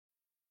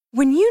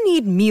When you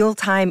need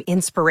mealtime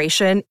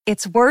inspiration,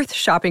 it's worth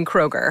shopping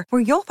Kroger,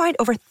 where you'll find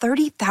over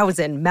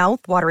 30,000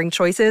 mouth-watering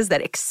choices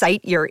that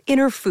excite your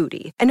inner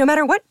foodie. And no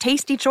matter what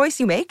tasty choice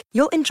you make,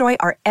 you'll enjoy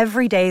our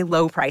everyday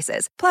low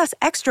prices, plus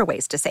extra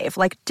ways to save,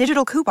 like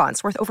digital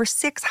coupons worth over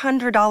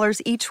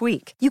 $600 each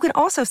week. You can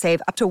also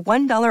save up to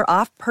 $1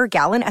 off per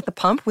gallon at the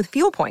pump with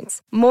fuel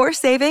points. More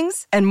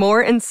savings and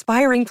more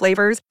inspiring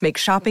flavors make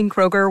shopping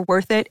Kroger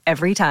worth it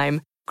every time.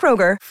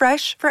 Kroger,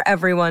 fresh for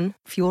everyone.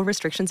 Fuel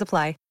restrictions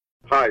apply.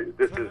 Hi,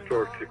 this is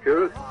George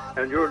Securus,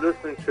 and you're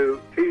listening to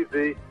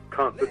TV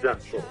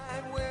Confidential.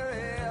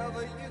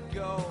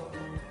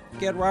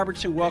 Ed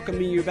Robertson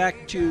welcoming you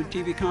back to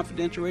TV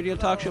Confidential Radio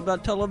Talk Show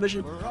about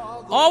television.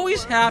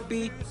 Always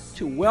happy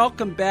to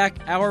welcome back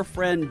our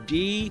friend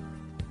Dee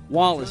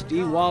Wallace.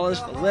 Dee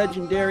Wallace, the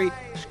legendary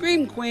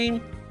Scream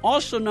Queen,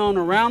 also known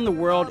around the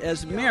world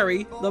as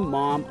Mary, the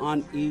mom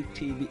on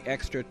E.T. the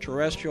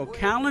Extraterrestrial.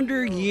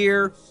 Calendar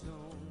year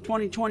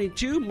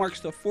 2022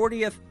 marks the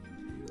 40th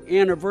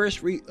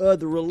anniversary of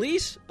the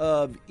release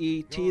of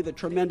E.T. The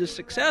tremendous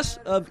success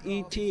of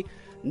E.T.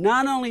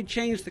 not only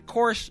changed the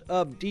course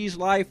of Dee's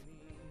life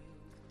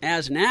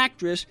as an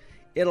actress,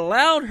 it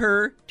allowed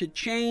her to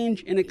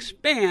change and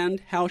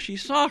expand how she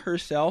saw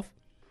herself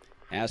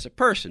as a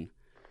person.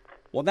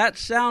 Well, that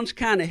sounds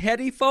kind of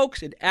heady,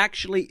 folks. It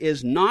actually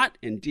is not,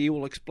 and Dee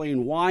will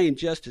explain why in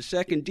just a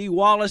second. Dee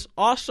Wallace,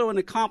 also an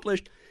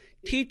accomplished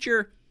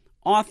teacher,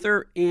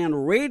 author,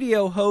 and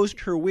radio host.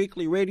 Her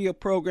weekly radio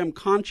program,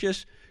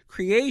 Conscious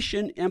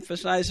Creation,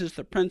 emphasizes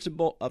the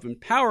principle of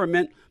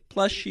empowerment.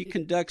 Plus, she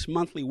conducts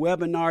monthly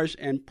webinars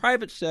and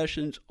private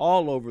sessions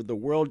all over the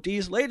world.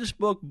 Dee's latest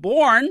book,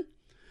 Born,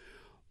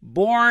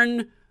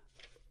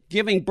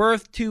 Giving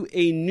Birth to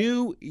a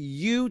New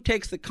You,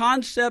 takes the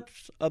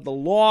concepts of the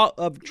law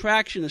of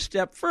attraction a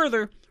step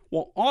further,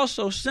 while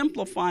also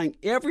simplifying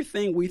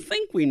everything we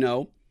think we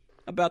know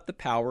about the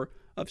power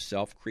of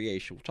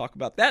self-creation. We'll talk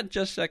about that in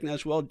just a second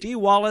as well. Dee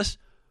Wallace,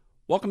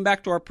 welcome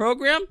back to our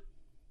program.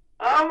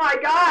 Oh my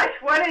gosh,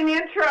 what an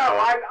intro.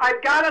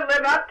 I've got to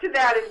live up to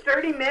that in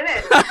 30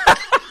 minutes.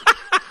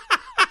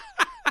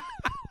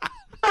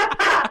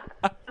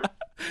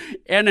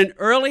 And an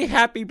early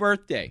happy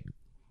birthday.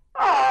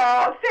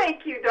 Oh,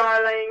 thank you,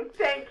 darling.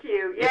 Thank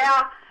you.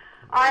 Yeah,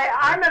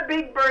 I'm a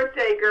big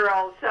birthday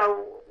girl,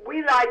 so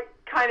we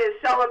kind of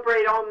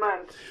celebrate all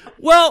month.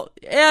 Well,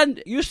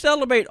 and you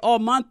celebrate all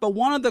month, but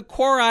one of the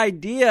core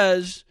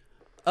ideas,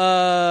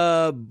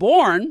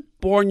 Born,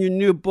 your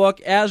new book,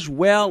 as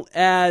well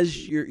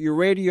as your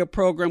radio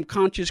program,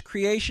 Conscious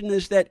Creation,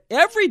 is that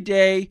every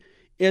day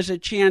is a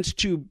chance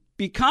to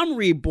become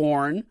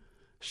reborn,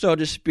 so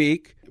to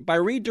speak, by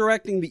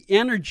redirecting the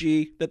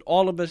energy that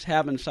all of us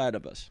have inside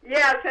of us.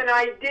 Yes, and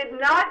I did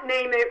not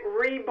name it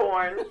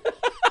Reborn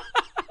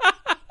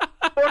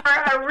for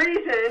a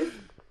reason,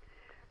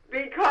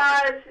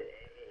 because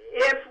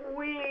if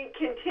we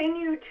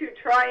continue to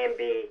try and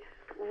be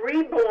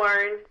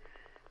reborn,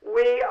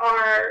 we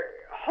are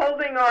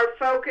holding our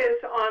focus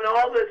on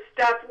all the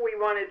stuff we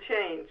want to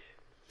change.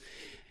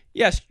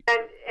 Yes.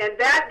 And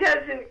that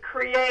doesn't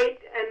create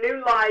a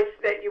new life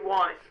that you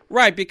want.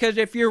 Right, because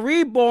if you're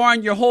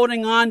reborn, you're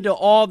holding on to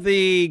all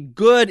the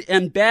good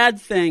and bad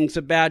things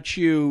about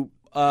you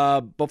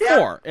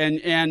before. Yeah.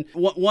 And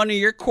one of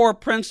your core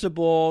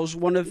principles,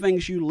 one of the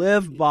things you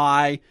live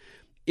by,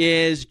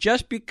 is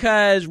just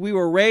because we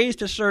were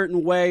raised a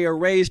certain way or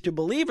raised to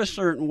believe a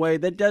certain way,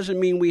 that doesn't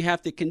mean we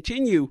have to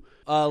continue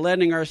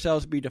letting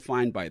ourselves be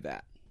defined by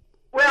that.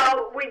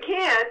 Well, we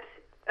can't.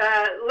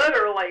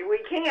 Literally, we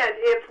can't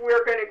if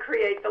we're going to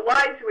create the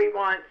lives we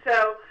want.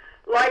 So,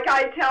 like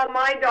I tell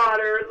my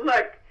daughter,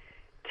 look,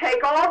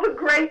 take all the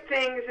great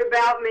things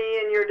about me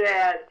and your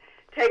dad.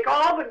 Take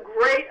all the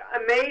great,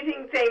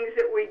 amazing things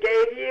that we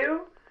gave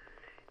you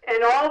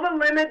and all the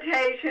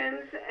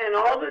limitations and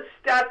all the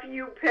stuff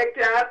you picked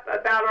up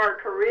about our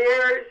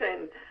careers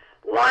and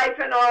life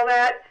and all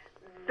that.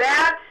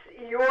 That's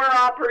your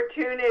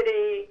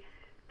opportunity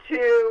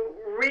to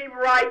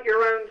rewrite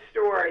your own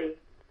story.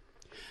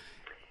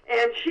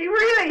 And she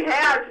really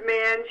has,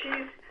 man.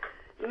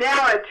 She's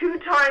now a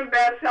 2-time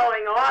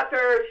best-selling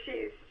author.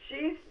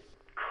 She's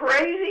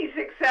crazy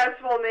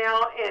successful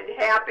now and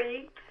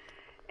happy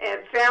and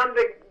found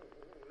the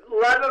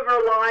love of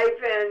her life.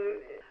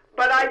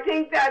 But I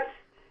think that's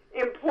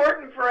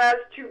important for us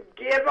to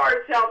give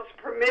ourselves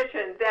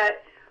permission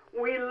that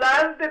we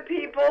love the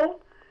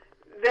people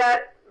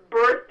that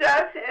birthed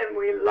us and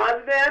we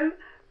love them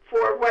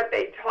for what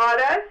they taught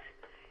us.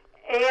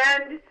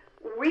 And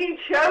we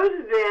chose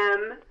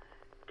them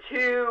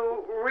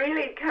to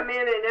really come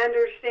in and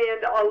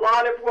understand a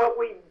lot of what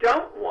we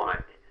don't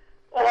want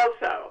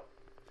also.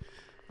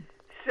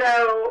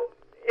 So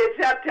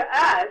it's up to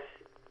us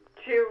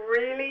to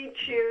really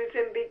choose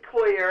and be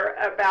clear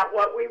about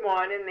what we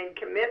want and then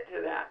commit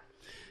to that.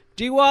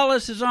 Dee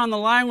Wallace is on the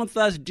line with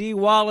us. Dee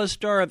Wallace,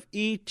 star of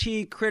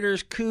E.T.,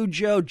 Critters,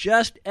 Cujo,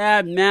 Just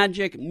Add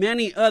Magic,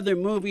 many other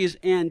movies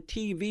and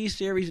TV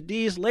series.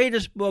 Dee's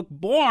latest book,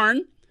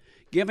 Born,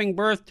 Giving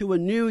Birth to a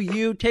New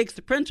You, takes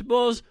the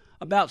principles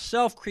about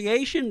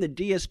self-creation that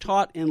Dee has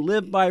taught and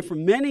lived by for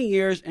many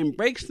years and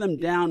breaks them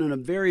down in a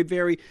very,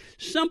 very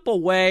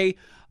simple way.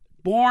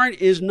 Born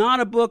is not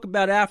a book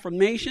about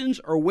affirmations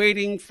or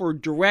waiting for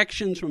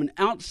directions from an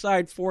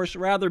outside force.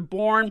 Rather,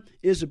 Born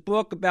is a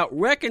book about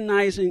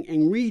recognizing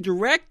and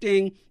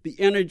redirecting the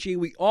energy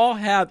we all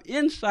have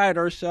inside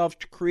ourselves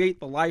to create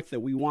the life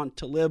that we want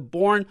to live.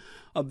 Born,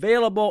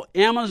 available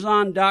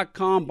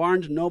Amazon.com,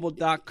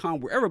 BarnesandNoble.com,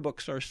 wherever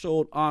books are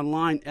sold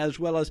online, as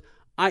well as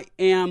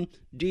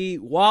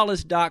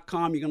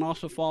IamDWallace.com. You can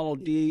also follow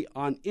Dee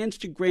on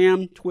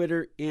Instagram,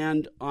 Twitter,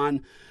 and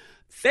on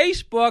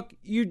Facebook.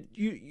 You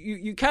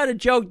kind of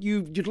joked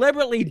you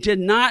deliberately did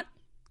not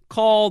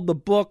call the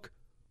book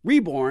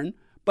Reborn,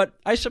 but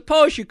I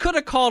suppose you could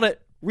have called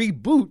it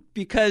Reboot,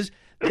 because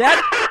that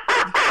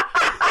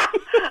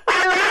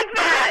I like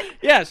that.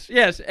 Yes,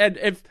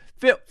 and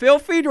feel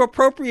free to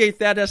appropriate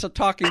that as a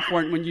talking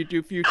point when you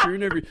do future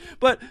interviews.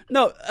 But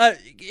no,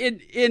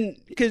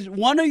 because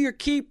one of your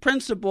key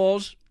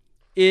principles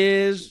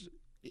is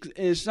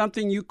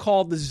something you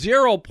call the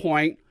 0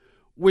 point,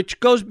 which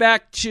goes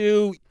back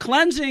to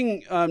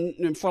cleansing,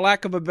 for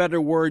lack of a better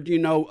word,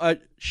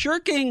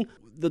 shirking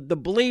the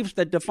beliefs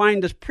that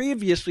defined us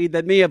previously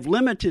that may have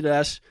limited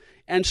us,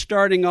 and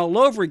starting all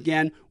over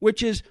again.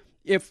 Which is,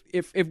 if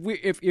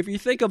you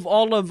think of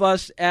all of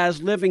us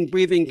as living,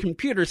 breathing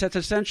computers, that's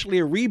essentially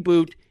a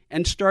reboot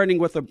and starting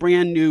with a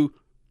brand new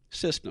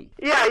system.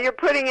 Yeah, you're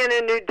putting in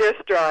a new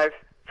disk drive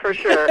for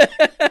sure.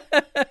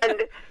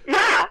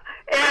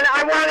 And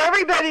I want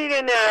everybody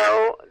to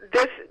know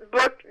this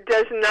book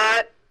does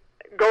not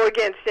go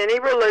against any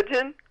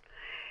religion.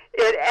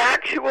 It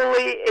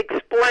actually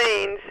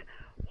explains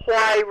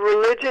why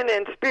religion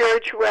and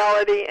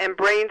spirituality and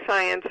brain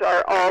science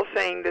are all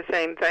saying the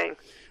same thing.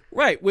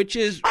 Right, which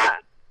is... go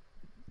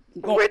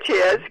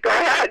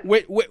ahead.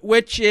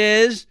 Which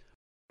is,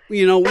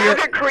 you're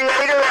the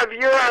creator of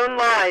your own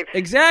life.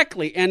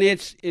 Exactly, and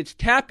it's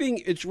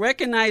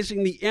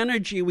recognizing the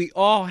energy we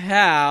all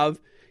have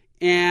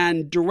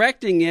and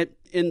directing it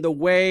in the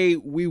way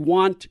we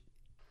want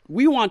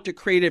to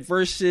create it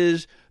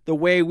versus the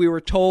way we were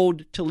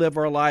told to live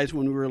our lives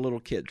when we were little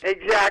kids.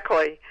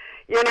 Exactly.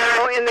 In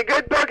the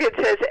good book it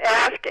says,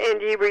 ask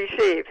and ye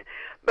receive.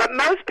 But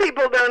most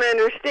people don't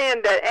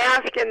understand that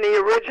ask in the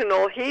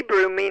original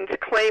Hebrew means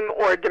claim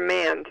or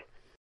demand.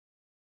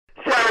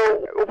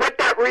 So what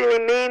that really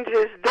means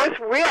is this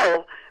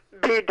will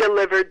be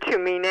delivered to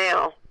me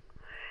now.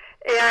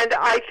 And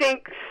I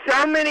think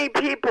so many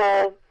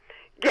people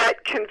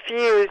get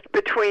confused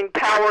between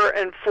power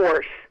and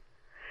force.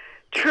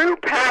 True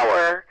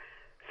power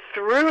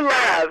through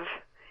love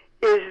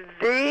is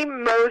the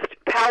most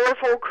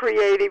powerful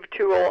creative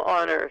tool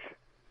on earth.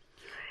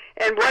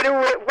 And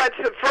what's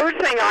the first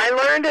thing I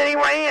learned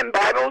anyway in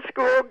Bible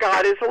school?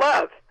 God is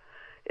love.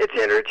 It's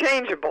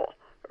interchangeable,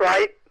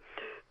 right?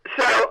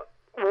 So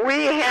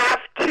we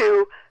have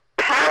to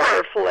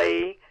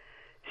powerfully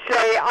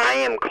say, I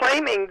am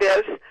claiming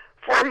this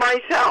for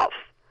myself.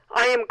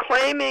 I am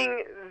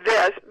claiming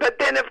this. But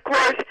then, of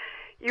course,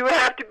 you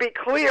have to be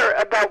clear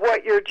about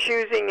what you're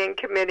choosing and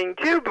committing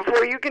to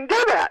before you can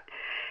do that.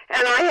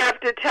 And I have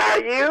to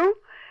tell you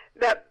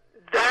that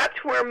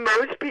that's where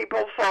most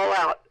people fall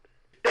out.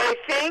 They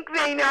think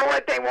they know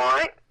what they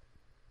want,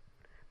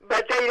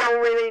 but they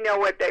don't really know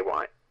what they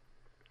want.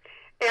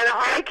 And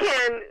I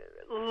can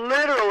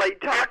literally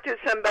talk to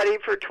somebody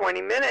for 20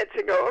 minutes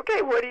and go,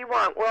 okay, what do you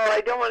want? Well,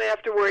 I don't want to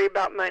have to worry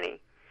about money.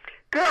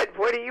 Good.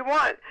 What do you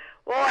want?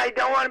 Well, I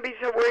don't want to be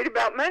so worried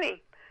about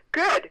money.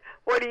 Good.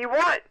 What do you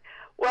want?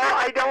 Well,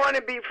 I don't want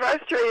to be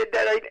frustrated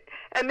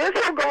and this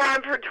will go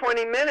on for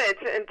 20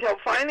 minutes until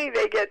finally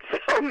they get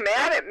so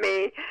mad at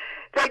me.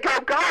 They go,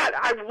 God,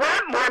 I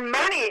want more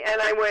money.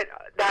 And I went,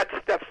 that's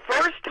the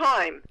first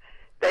time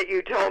that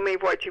you told me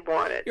what you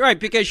wanted. You're right,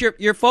 because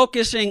you're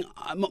focusing,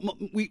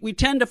 we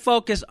tend to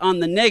focus on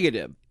the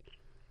negative.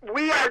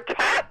 We are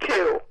taught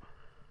to.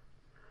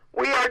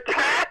 We are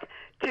taught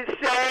to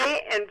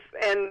say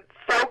and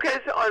focus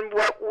on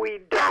what we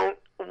don't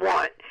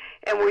want.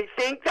 And we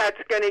think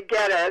that's going to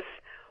get us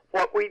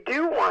what we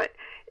do want.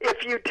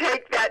 If you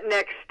take that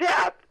next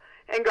step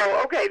and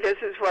go, okay, this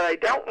is what I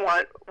don't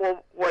want,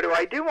 well, what do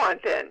I do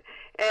want then?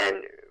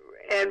 And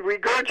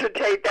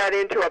regurgitate that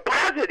into a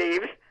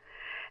positive,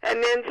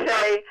 and then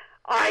say,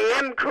 I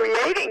am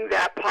creating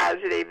that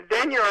positive,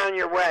 then you're on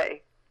your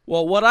way.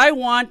 Well, what I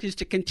want is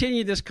to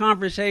continue this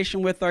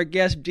conversation with our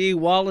guest, Dee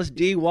Wallace.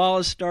 Dee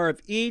Wallace, star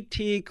of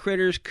E.T.,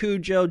 Critters,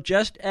 Cujo,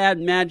 Just Add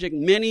Magic,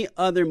 many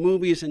other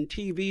movies and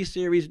TV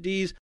series.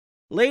 Dee's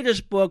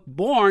latest book,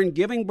 Born,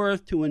 Giving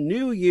Birth to a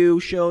New You,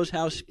 shows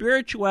how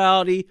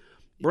spirituality,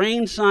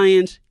 brain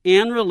science,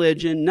 and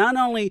religion not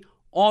only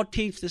all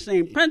teach the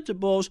same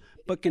principles,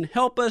 but can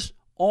help us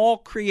all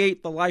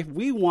create the life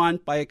we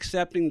want by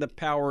accepting the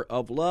power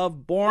of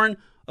love. Born,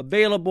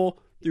 available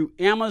through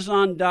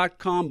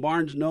Amazon.com,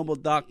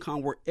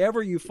 BarnesNoble.com,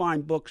 wherever you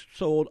find books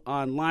sold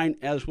online,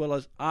 as well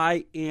as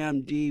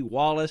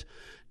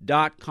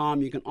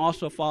imdwallace.com. You can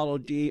also follow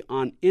Dee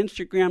on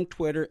Instagram,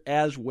 Twitter,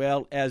 as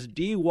well as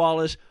Dee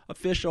Wallace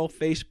official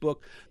Facebook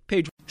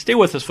page. Stay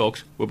with us,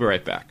 folks. We'll be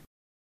right back.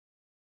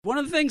 One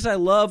of the things I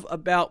love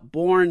about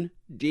Born,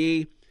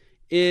 Dee,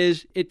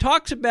 is it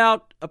talks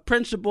about a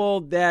principle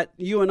that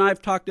you and I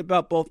have talked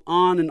about both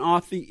on and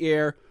off the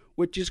air,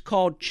 which is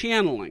called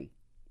channeling.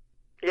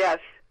 Yes.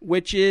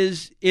 Which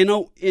is,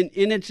 in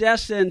its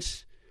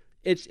essence,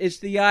 it's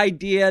the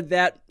idea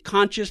that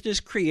consciousness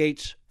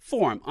creates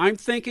form. I'm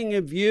thinking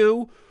of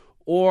you,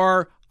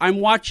 or I'm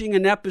watching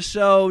an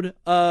episode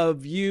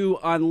of you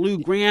on Lou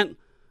Grant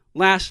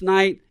last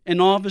night,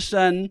 and all of a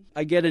sudden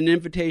I get an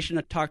invitation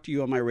to talk to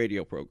you on my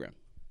radio program.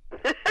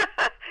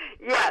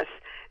 Yes,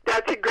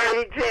 that's a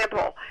great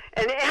example.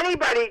 And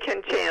anybody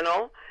can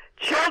channel.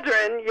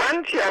 Children,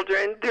 young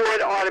children, do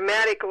it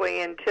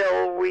automatically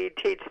until we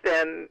teach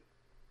them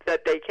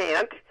that they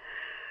can't.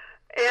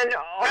 And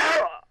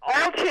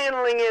all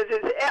channeling is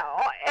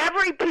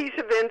every piece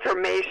of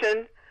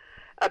information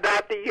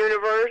about the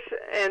universe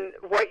and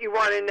what you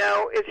want to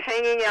know is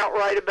hanging out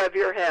right above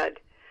your head.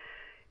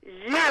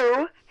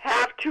 You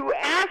have to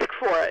ask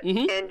for it,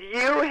 and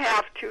you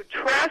have to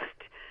trust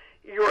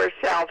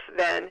yourself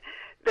then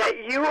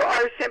that you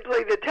are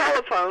simply the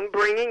telephone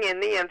bringing in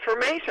the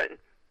information.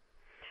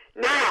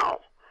 Now,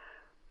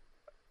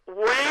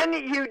 when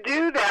you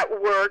do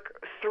that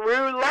work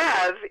through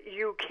love,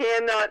 you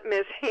cannot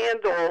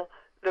mishandle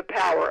the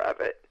power of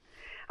it.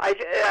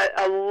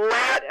 A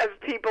lot of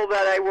people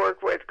that I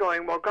work with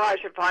going, well,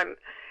 gosh, if I'm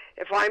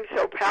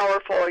so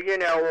powerful,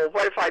 well,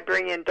 what if I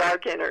bring in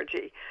dark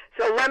energy?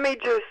 So let me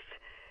just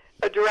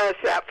address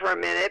that for a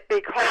minute,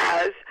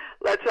 because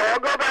let's all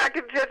go back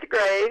to 5th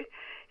grade.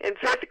 In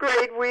 5th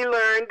grade, we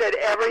learned that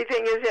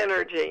everything is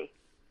energy.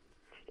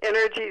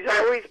 Energy's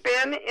always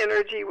been,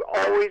 energy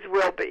always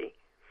will be.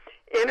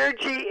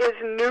 Energy is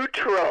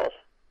neutral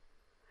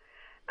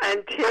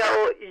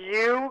until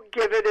you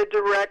give it a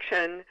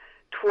direction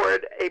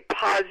toward a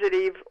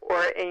positive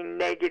or a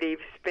negative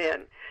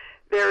spin.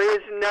 There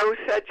is no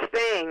such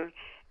thing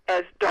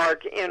as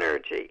dark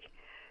energy.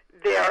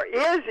 There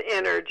is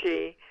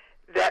energy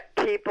that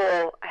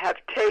people have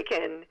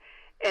taken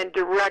and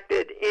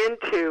directed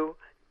into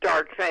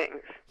dark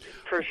things,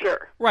 for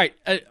sure. Right.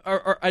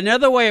 Or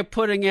another way of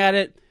putting at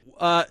it,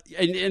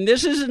 and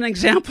this is an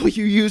example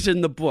you use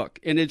in the book,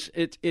 and it's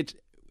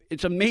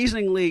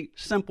amazingly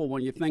simple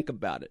when you think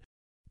about it.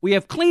 We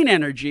have clean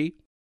energy,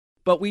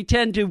 but we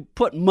tend to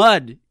put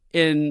mud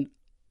in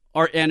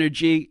our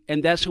energy,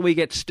 and that's when we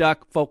get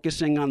stuck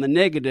focusing on the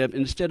negative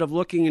instead of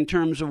looking in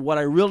terms of what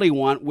I really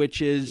want, which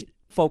is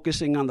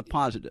focusing on the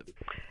positive.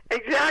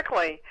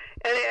 Exactly.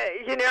 And,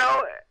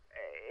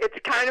 it's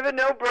kind of a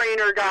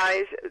no-brainer,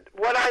 guys.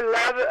 What I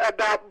love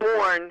about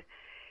Born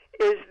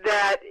is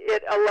that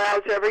it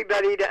allows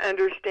everybody to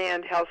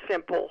understand how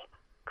simple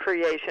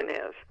creation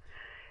is.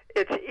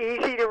 It's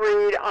easy to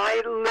read. I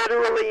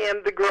literally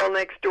am the girl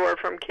next door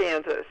from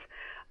Kansas.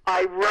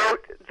 I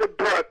wrote the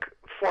book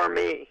for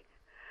me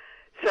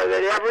so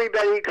that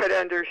everybody could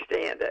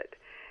understand it.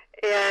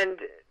 And,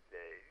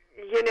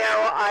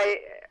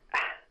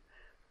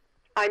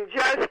 I'm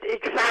just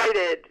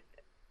excited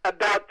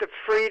about the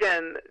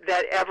freedom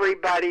that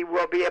everybody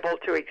will be able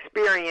to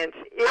experience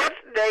if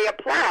they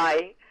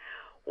apply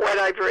what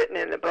I've written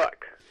in the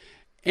book.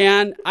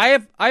 And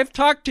I've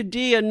talked to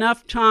Dee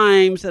enough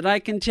times that I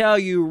can tell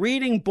you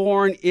reading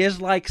Born is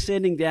like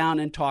sitting down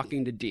and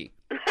talking to Dee.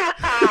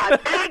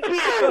 Thank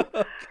you.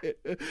 Okay.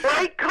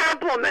 Great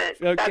compliment.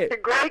 Okay. That's a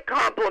great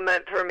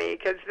compliment for me,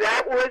 because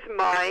that was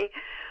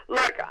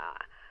look,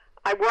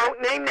 I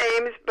won't name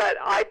names, but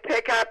I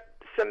pick up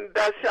some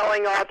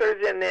best-selling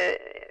authors in the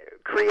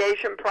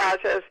creation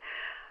process.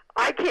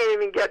 I can't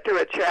even get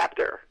through a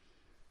chapter.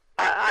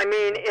 I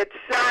mean, it's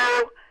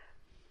so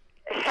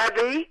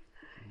heavy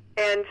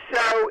and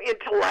so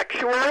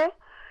intellectual,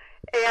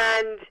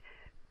 and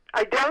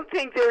I don't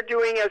think they're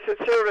doing us a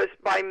service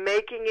by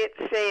making it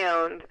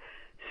sound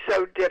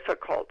so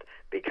difficult,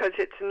 because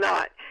it's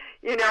not.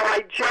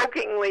 I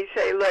jokingly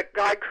say, look,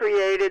 God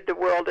created the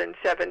world in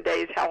 7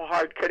 days. How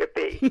hard could it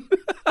be?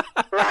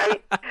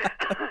 Right?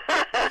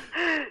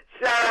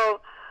 So,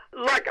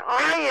 look,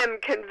 I am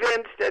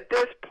convinced at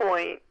this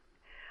point,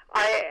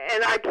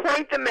 and I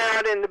point them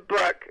out in the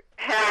book,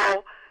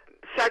 how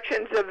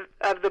sections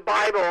of the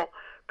Bible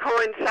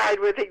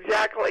coincide with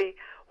exactly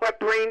what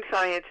brain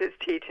science is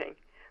teaching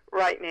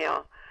right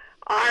now.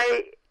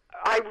 I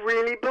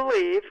really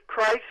believe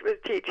Christ was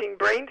teaching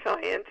brain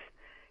science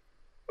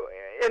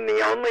in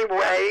the only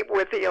way,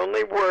 with the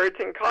only words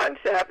and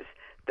concepts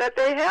that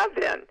they have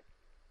then.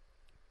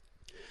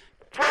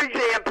 For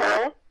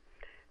example,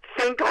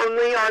 think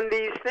only on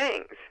these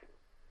things,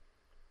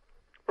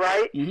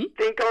 right? Mm-hmm.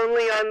 Think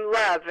only on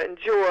love and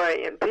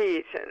joy and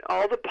peace and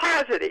all the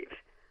positives.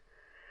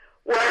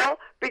 Well,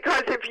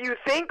 because if you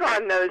think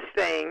on those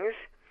things,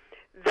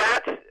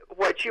 that's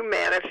what you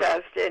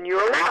manifest in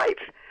your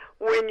life.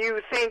 when you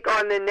think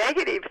on the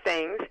negative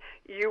things,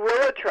 you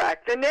will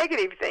attract the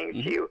negative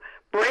things to you.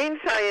 Brain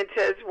science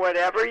says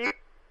whatever you...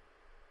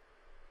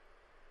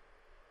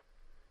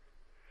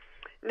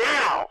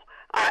 Now,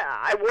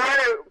 I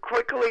want to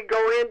quickly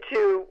go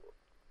into,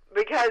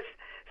 because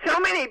so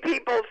many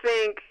people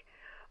think,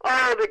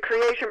 oh, the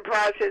creation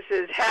process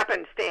is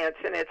happenstance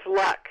and it's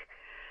luck.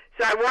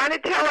 So I want to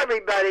tell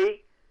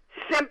everybody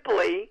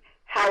simply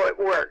how it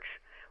works.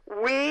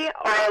 We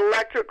are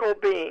electrical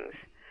beings.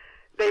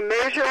 They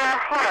measure our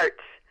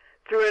hearts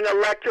through an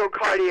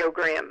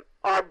electrocardiogram,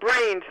 our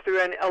brains through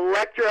an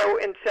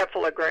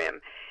electroencephalogram.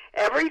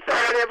 Every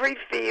thought, every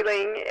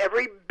feeling,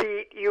 every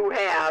beat you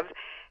have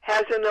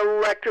has an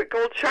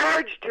electrical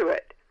charge to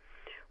it,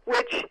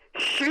 which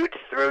shoots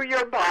through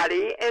your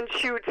body and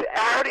shoots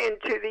out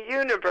into the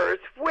universe,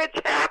 which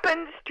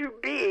happens to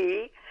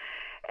be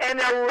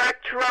an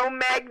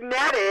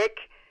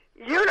electromagnetic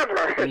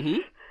universe.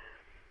 Mm-hmm.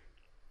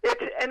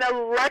 It's an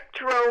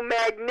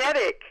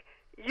electromagnetic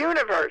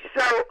universe.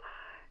 So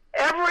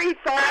every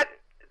thought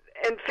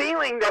and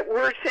feeling that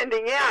we're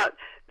sending out,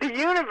 the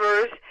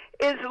universe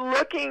is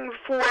looking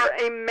for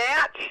a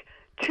match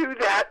to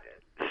that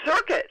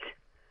circuit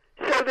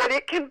so that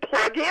it can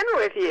plug in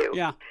with you.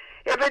 Yeah.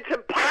 If it's a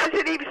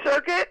positive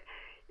circuit,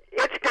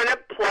 it's going to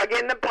plug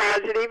in the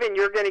positive and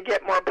you're going to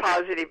get more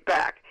positive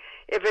back.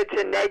 If it's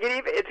a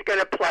negative, it's going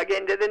to plug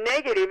into the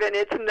negative, and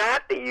it's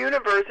not the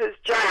universe's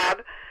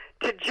job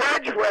to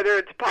judge whether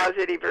it's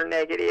positive or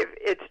negative.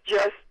 It's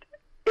just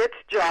its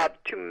job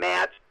to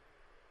match.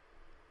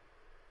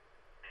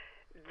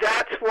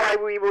 That's why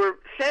we were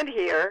sent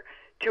here,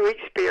 to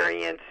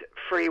experience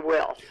free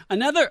will.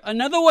 Another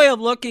way of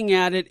looking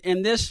at it,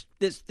 and this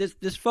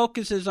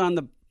focuses on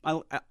the,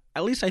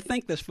 at least I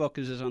think this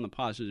focuses on the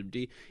positive,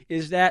 D,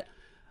 is that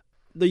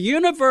the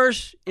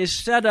universe is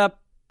set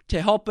up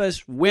to help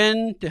us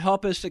win, to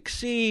help us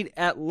succeed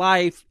at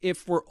life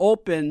if we're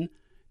open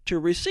to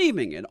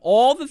receiving it.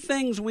 All the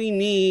things we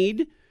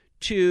need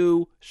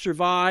to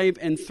survive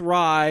and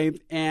thrive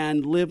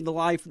and live the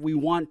life we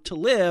want to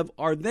live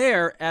are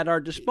there at our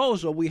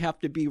disposal. We have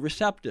to be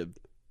receptive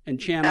and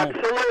channel.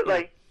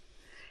 Absolutely.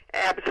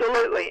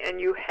 Absolutely.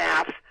 And you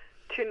have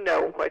to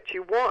know what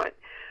you want.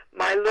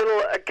 My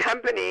little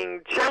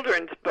accompanying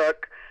children's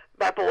book,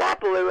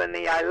 Bupalopaloo and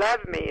the I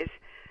Love Me's,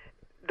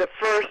 the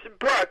first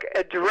book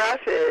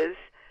addresses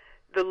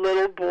the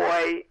little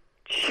boy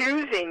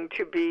choosing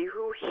to be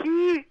who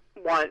he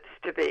wants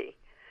to be.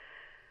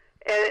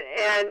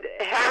 And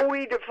how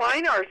we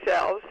define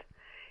ourselves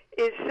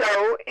is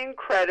so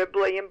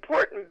incredibly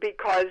important,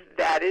 because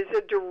that is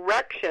a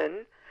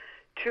direction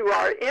to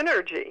our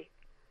energy,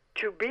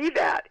 to be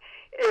that.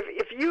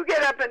 If you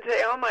get up and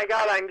say, oh my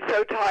God, I'm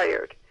so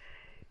tired,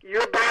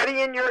 your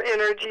body and your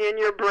energy and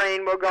your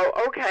brain will go,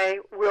 okay,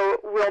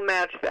 we'll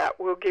match that.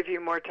 We'll give you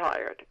more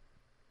tired.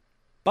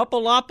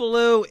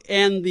 Bupalopaloo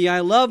and the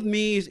I Love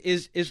Me's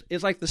is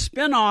like the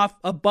spinoff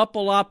of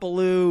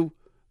Bupalopaloo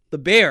the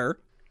bear.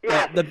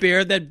 Yes. The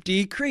bear that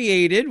Dee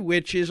created,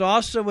 which is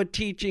also a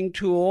teaching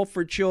tool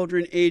for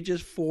children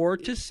ages 4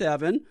 to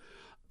 7.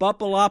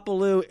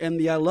 Bupalopaloo and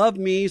the I Love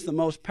Me's, the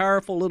most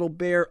powerful little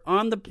bear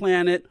on the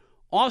planet,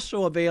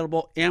 also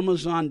available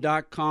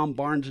Amazon.com,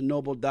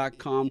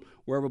 BarnesandNoble.com,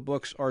 wherever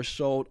books are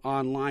sold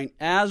online,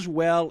 as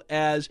well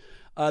as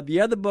the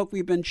other book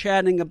we've been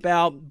chatting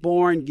about,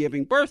 Born,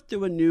 Giving Birth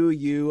to a New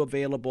You,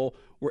 available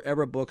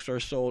wherever books are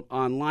sold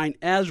online,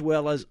 as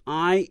well as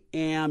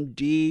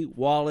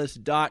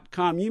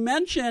IamDWallace.com. You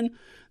mentioned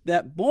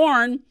that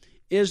Born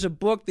is a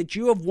book that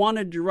you have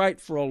wanted to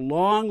write for a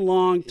long,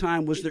 long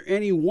time. Was there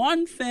any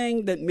one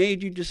thing that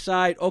made you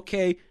decide,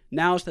 okay,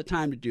 now's the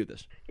time to do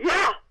this?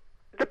 Yeah,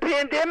 the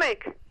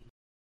pandemic.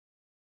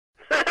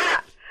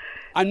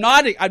 I'm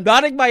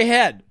nodding my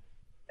head.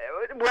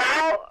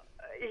 Well,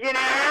 you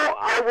know,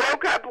 I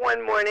woke up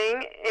one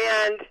morning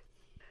and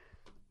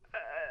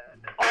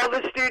all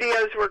the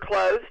studios were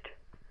closed.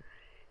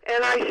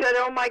 And I said,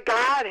 oh my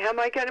God, how am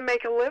I going to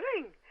make a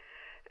living?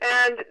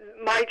 And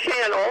my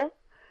channel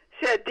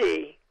said,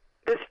 Dee,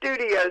 the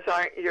studios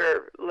aren't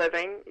your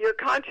living. Your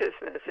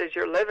consciousness is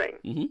your living.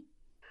 Mm-hmm.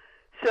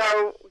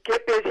 So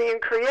get busy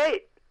and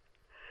create.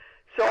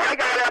 So I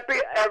got up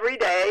every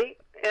day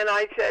and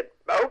I said,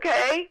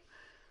 okay,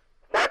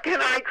 what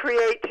can I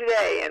create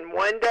today? And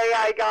one day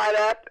I got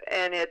up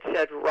and it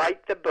said,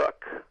 write the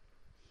book.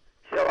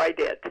 So I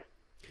did.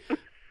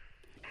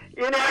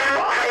 You know,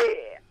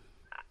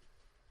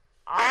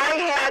 I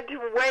had to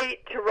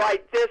wait to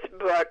write this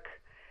book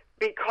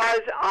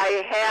because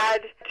I had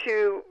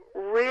to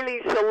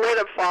really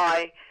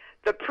solidify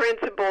the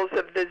principles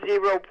of the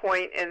 0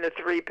 point and the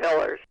 3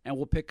 pillars. And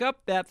we'll pick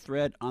up that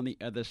thread on the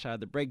other side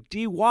of the break.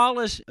 Dee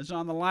Wallace is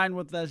on the line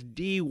with us.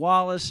 Dee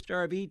Wallace,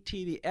 star of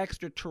E.T. the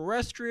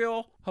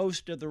Extraterrestrial,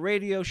 host of the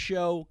radio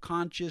show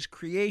Conscious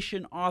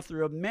Creation,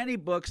 author of many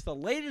books, the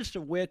latest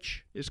of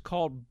which is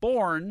called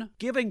Born,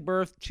 Giving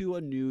Birth to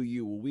a New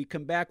You. When we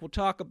come back, we'll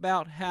talk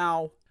about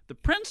how the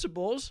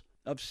principles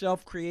of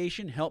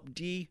self-creation helped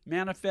Dee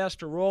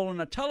manifest a role in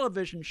a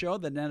television show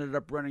that ended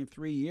up running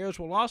 3 years.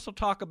 We'll also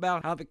talk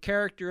about how the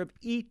character of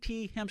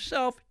E.T.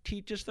 himself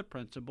teaches the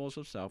principles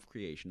of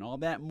self-creation. All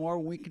that and more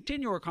when we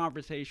continue our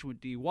conversation with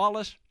Dee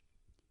Wallace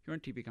here on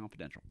TV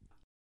Confidential.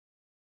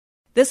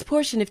 This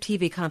portion of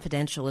TV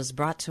Confidential is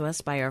brought to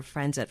us by our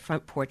friends at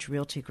Front Porch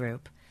Realty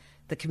Group,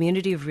 the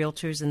community of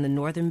realtors in the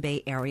Northern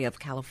Bay Area of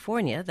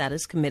California that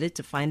is committed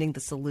to finding the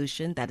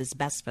solution that is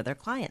best for their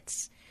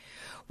clients.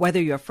 Whether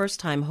you're a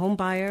first-time home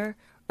buyer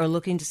or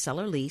looking to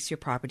sell or lease your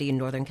property in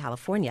Northern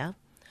California,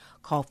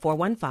 call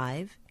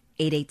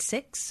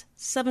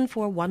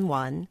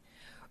 415-886-7411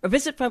 or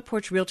visit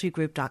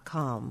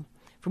frontporchrealtygroup.com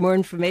for more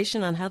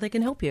information on how they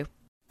can help you.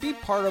 Be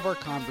part of our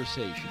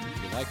conversation.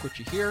 If you like what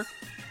you hear,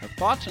 have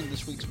thoughts on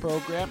this week's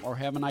program, or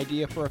have an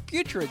idea for a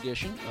future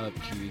edition of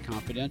TV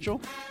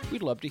Confidential,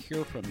 we'd love to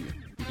hear from you.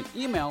 You can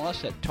email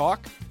us at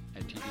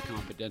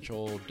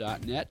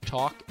talk@tvconfidential.net,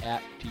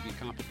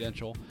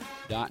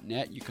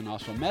 talk@tvconfidential.net. You can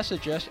also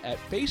message us at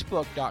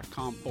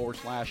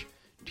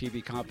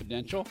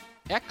facebook.com/tvconfidential,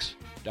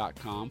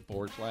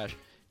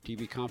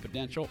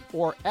 x.com/tvconfidential,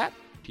 or at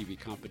TV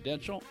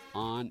Confidential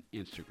on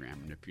Instagram.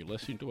 And if you're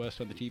listening to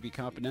us on the TV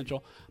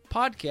Confidential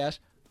podcast,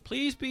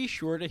 please be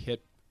sure to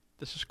hit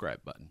the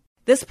subscribe button.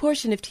 This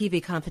portion of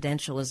TV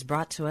Confidential is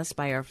brought to us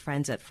by our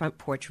friends at Front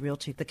Porch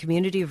Realty, the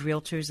community of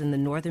realtors in the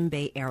Northern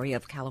Bay Area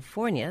of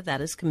California that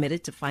is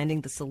committed to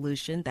finding the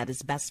solution that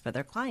is best for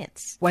their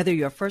clients. Whether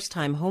you're a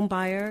first-time home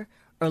buyer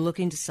or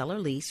looking to sell or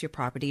lease your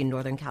property in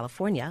Northern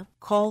California,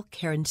 call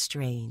Karen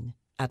Strain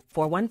at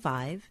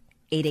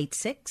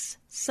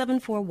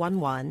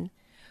 415-886-7411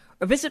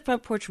 or visit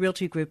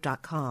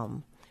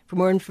frontporchrealtygroup.com for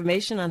more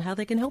information on how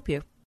they can help you.